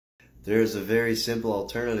There's a very simple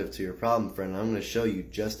alternative to your problem, friend. I'm going to show you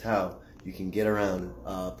just how you can get around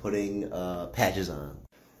putting patches on.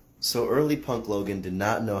 So early punk Logan did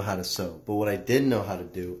not know how to sew, but what I did know how to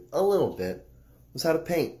do, a little bit, was how to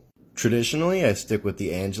paint. Traditionally, I stick with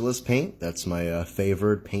the Angelus paint. That's my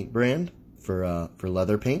favored paint brand for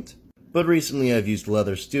leather paint. But recently I've used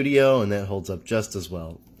Leather Studio, and that holds up just as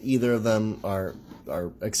well. Either of them are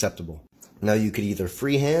acceptable. Now you could either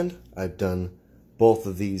freehand. I've done both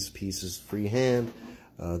of these pieces freehand.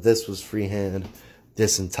 This was freehand.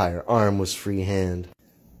 This entire arm was freehand.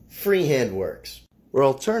 Freehand works. Or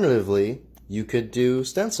alternatively, you could do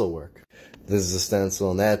stencil work. This is a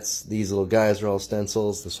stencil, and these little guys are all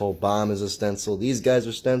stencils. This whole bomb is a stencil. These guys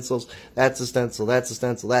are stencils. That's a stencil. That's a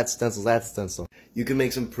stencil. That's a stencil. That's a stencil. You can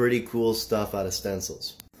make some pretty cool stuff out of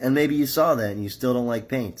stencils. And maybe you saw that and you still don't like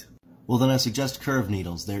paint. Well, then I suggest curved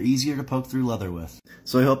needles. They're easier to poke through leather with.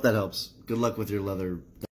 So I hope that helps. Good luck with your leather